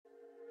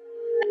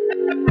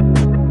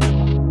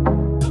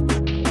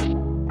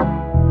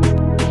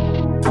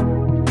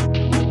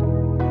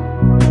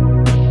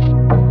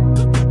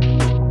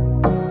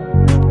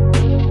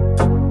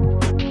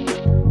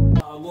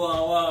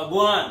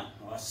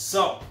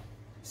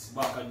It's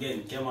back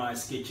again,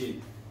 Kemar's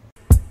Kitchen.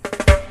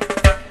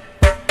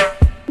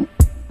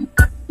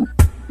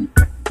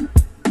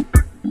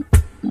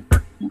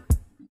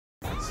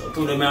 So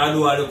today I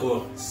do a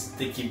little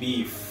sticky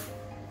beef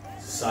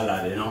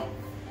salad, you know.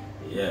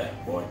 Yeah,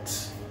 but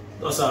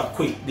that's a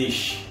quick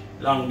dish.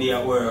 Long day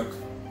at work,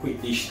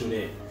 quick dish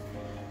today.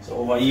 So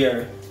over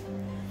here,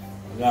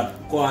 I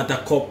got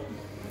 1/4 cup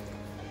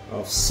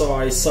of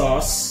soy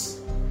sauce.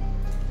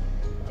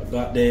 I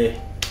got the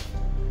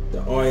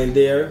oil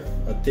there,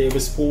 a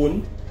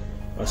tablespoon,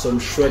 some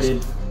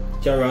shredded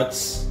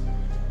carrots,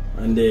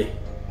 and the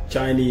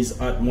Chinese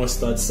hot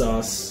mustard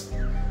sauce.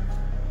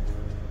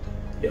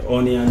 The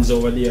onions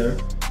over there,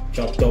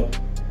 chopped up,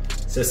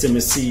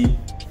 sesame seed,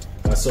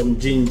 got some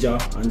ginger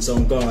and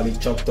some garlic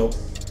chopped up,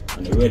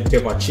 and the red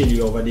pepper chili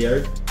over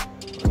there,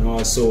 and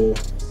also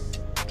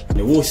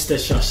the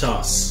Worcestershire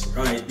sauce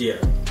right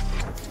there.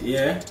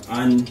 Yeah,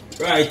 and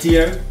right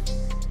here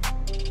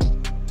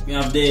we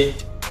have the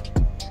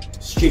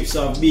strips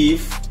of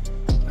beef,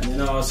 and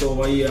then also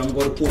over here I'm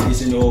going to put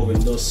this in the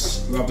oven.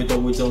 Just wrap it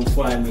up with some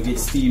foil, make it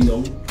steam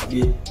down a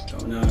bit,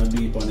 and now I'll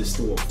do it on the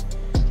stove.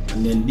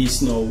 And then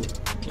this now is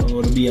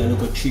going to be a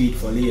little treat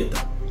for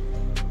later.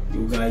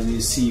 You guys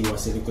will see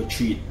what's a little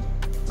treat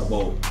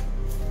about.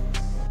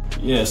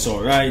 Yeah, so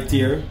right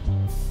here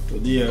to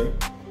there,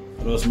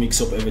 I just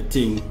mix up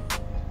everything,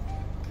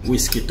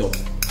 whisk it up.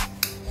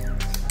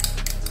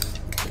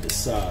 The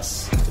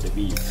sauce for the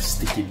beef,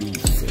 sticky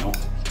beef, you know.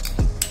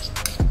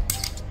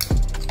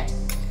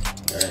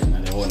 Right,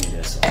 and the honey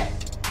there, so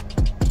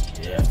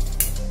yeah.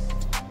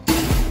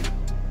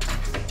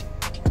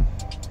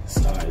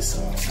 Soy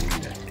sauce in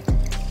there.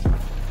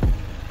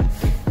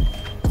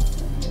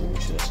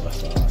 Worcestershire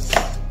sauce.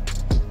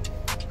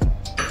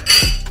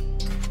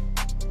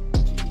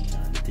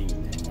 Ginger and thing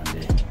them on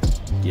there.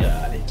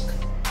 Garlic.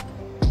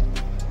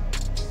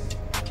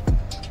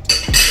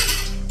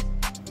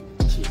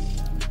 Chili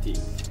and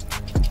thing.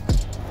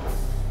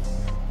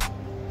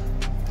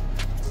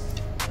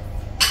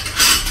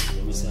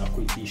 A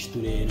quick dish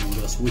today, you know,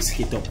 just whisk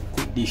it up.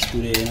 Quick dish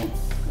today, you know.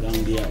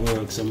 Long day at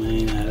work, so I'm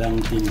in a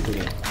long thing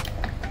today.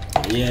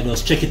 Yeah,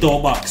 just check it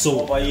out back.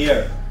 So over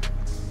here,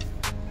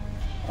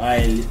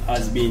 oil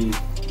has been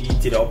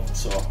heated up,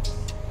 so got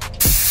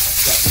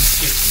the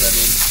chips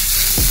in.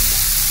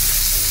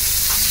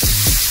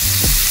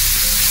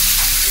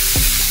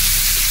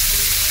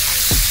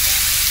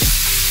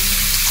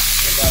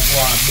 So that's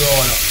one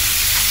brown up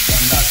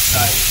on that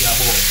side for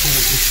about 2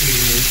 to 3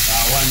 minutes,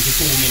 or 1 to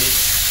 2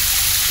 minutes.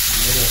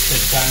 You just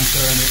take time,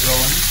 turn it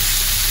round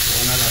for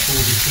another 2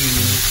 to 3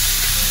 minutes,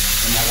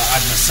 and I'm gonna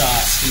add my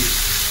sauce to it.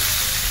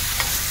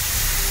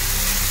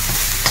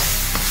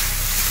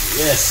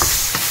 Yes,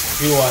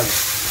 viewers,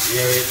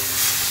 hear it.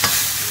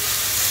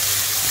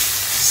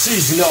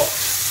 Sizzle up.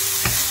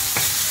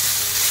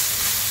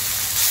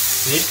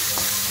 See?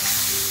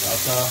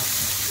 After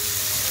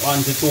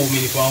 1 to 2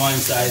 minutes on one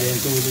side, then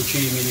 2 to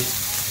 3 minutes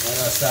on the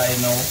other side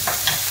now.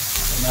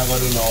 And I'm gonna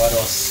do now what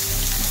else.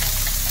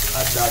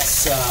 Add that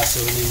sauce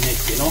on the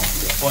neck, you know,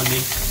 the honey,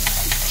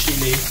 the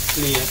chili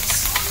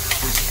flakes,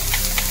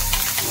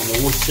 and the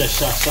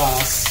Worcestershire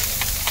sauce,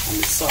 and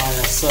the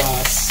soya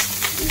sauce,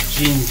 the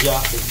ginger,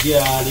 the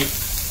garlic.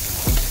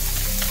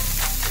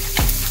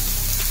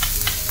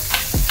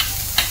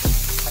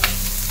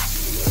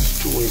 Just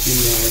throw it in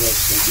there,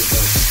 just make it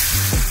up.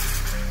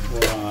 Go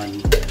on,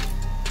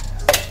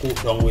 cook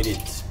down with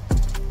it.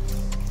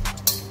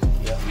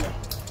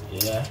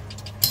 Yeah.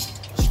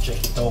 Just check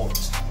it out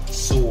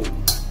soon.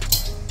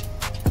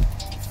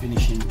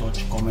 Finishing touch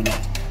coming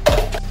up.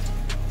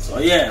 So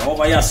yeah,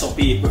 over here so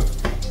people,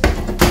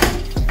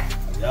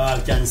 y'all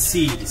can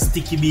see the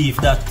sticky beef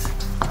that,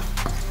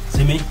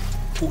 see me,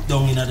 put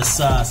down in the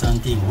sauce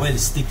and thing, well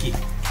sticky.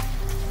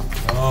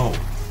 Oh,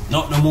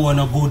 not no more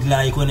no good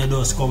like when you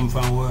just come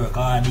from work,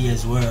 hard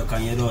day's work,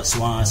 and you just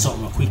want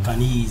something quick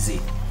and easy.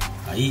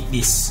 I eat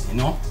this, you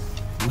know,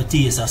 I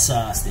taste the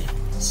sauce there,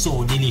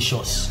 so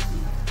delicious.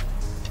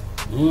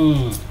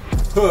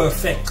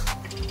 Perfect.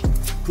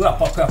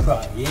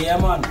 Proper. Yeah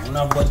man, you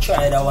have to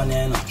try that one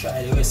there, you know.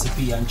 Try the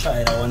recipe and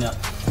try that one there.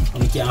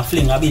 And you can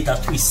fling a bit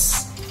of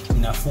twist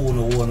in a phone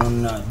or one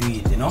and do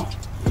it, you know.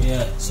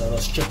 Yeah, so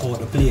let's check out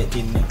the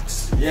plating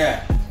next.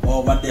 Yeah,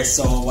 over there,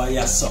 so over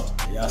here, so.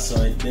 Yeah,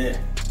 so it there.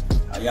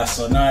 Yeah,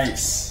 so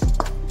nice.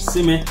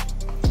 See me?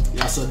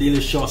 Yeah, so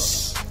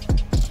delicious.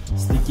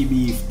 Sticky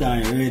beef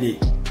time ready.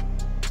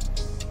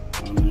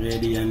 I'm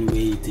ready and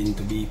waiting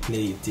to be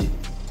plated.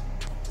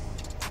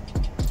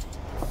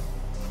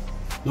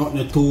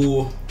 Nothing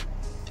too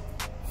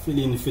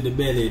filling for the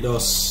belly,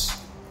 just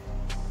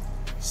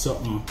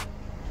something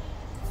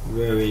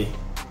very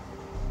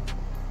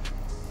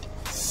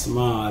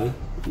small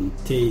and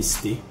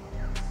tasty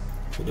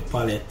for the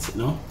palate,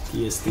 you know,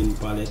 tasting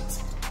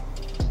palate.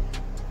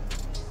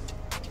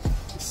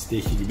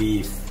 Sticky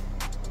beef.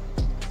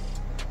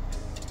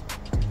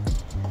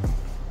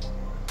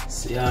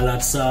 See all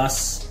that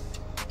sauce?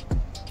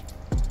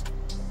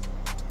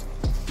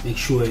 Make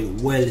sure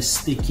it's well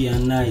sticky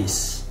and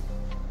nice.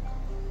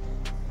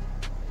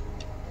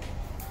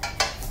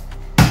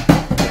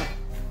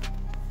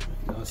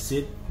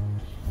 That's it.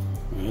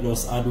 I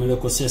just add my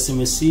little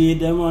sesame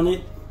seed them on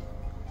it.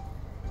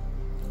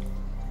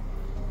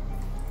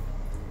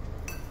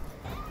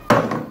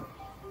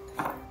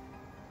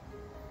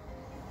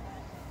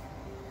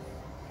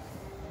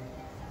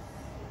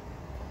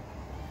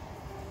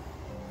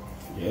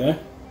 Yeah,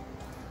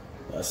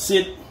 that's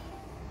it.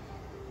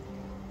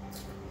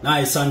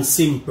 Nice and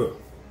simple.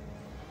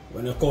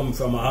 When you come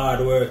from a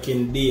hard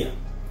working day,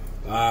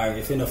 or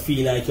if you don't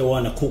feel like you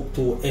want to cook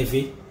too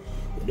heavy,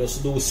 you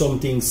just do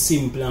something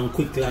simple and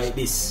quick like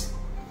this.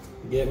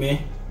 You get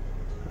me?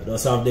 I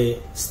just have the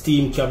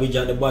steamed cabbage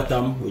at the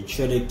bottom with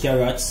shredded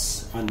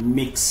carrots and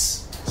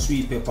mixed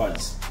sweet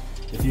peppers.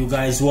 If you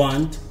guys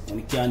want,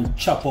 you can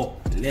chop up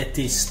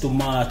lettuce,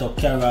 tomato,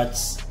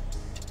 carrots,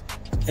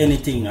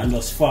 anything, and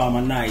just form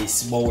a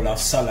nice bowl of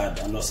salad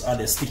and just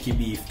add a sticky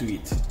beef to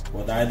it.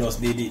 But I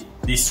just did it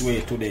this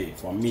way today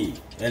for me,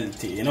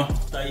 healthy, you know.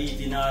 After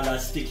eating all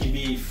that sticky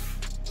beef,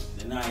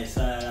 the nice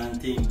salad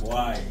and thing,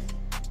 boy,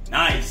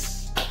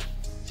 nice.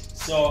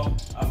 So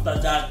after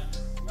that,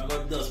 I'm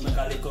gonna just make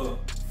a little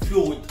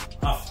fruit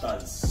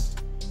afters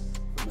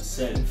for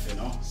myself, you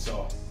know.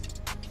 So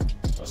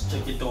just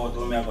check it out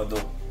what I'm gonna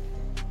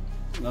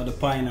do. Now the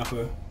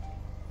pineapple,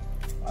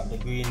 I have the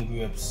green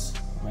grapes,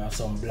 I have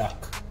some black.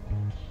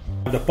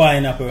 The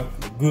pineapple,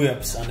 the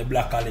grapes and the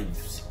black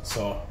olives.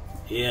 So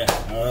yeah,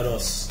 I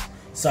just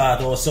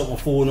start out something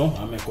for now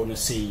and I'm gonna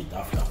see it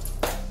after.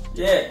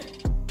 Yeah.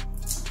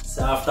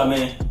 So after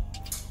me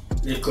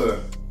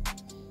liquor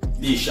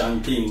dish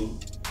and thing,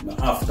 my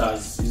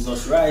afters is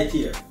just right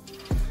here.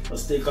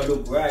 Just take a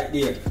look right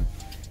there.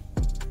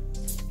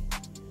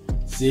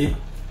 See?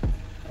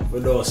 We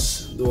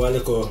just do a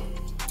little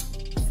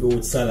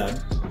fruit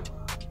salad.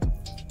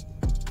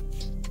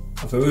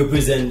 If we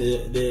represent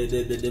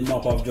the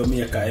map of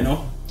Jamaica, you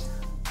know.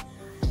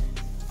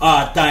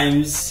 Hard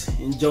times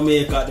in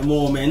Jamaica at the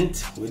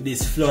moment with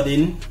this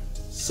flooding.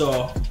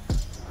 So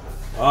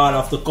all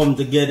have to come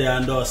together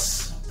and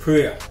just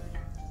pray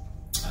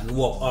and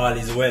hope all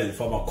is well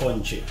for my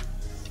country.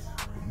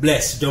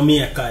 Bless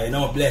Jamaica, you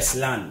know, bless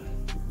land.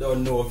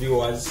 Don't know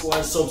viewers.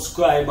 One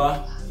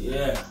subscriber,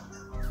 yeah.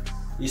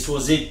 This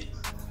was it.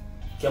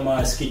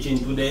 Kemar's Kitchen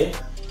today.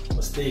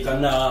 Let's take a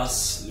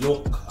last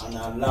look and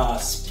a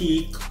last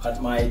peek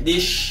at my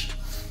dish,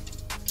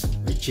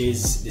 which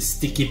is the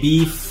sticky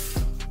beef,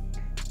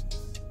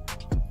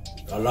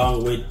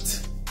 along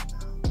with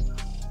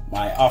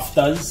my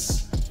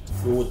afters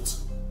fruit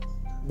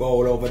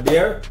bowl over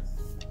there.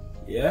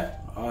 Yeah,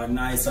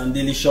 nice and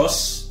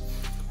delicious.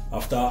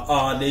 After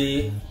all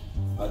day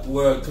at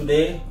work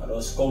today, I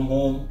just come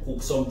home,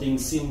 cook something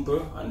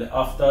simple, and the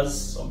afters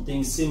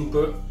something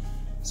simple.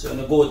 So when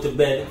you go to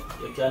bed,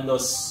 you can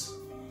just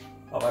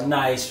have a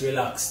nice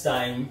relaxed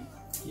time.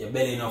 Your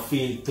belly not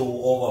feel too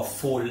over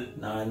full,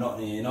 nah,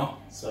 nothing, you know.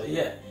 So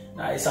yeah,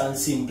 nice and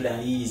simple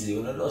and easy.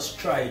 You know, just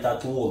try it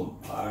at home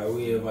or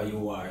wherever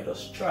you are.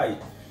 Just try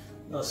it.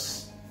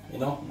 Just, you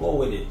know, go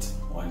with it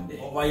one day.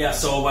 Over here,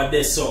 so over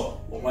there,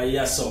 so over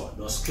here, so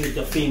just click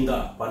your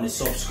finger on the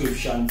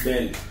subscription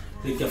bell.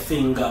 Click your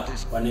finger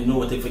on the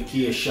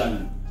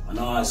notification, and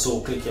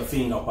also click your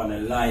finger on the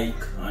like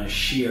and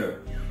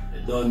share.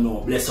 You don't know.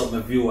 Bless up my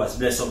viewers,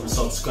 bless up my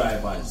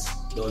subscribers.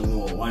 Don't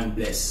know. One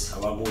bless.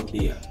 Have a good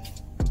day.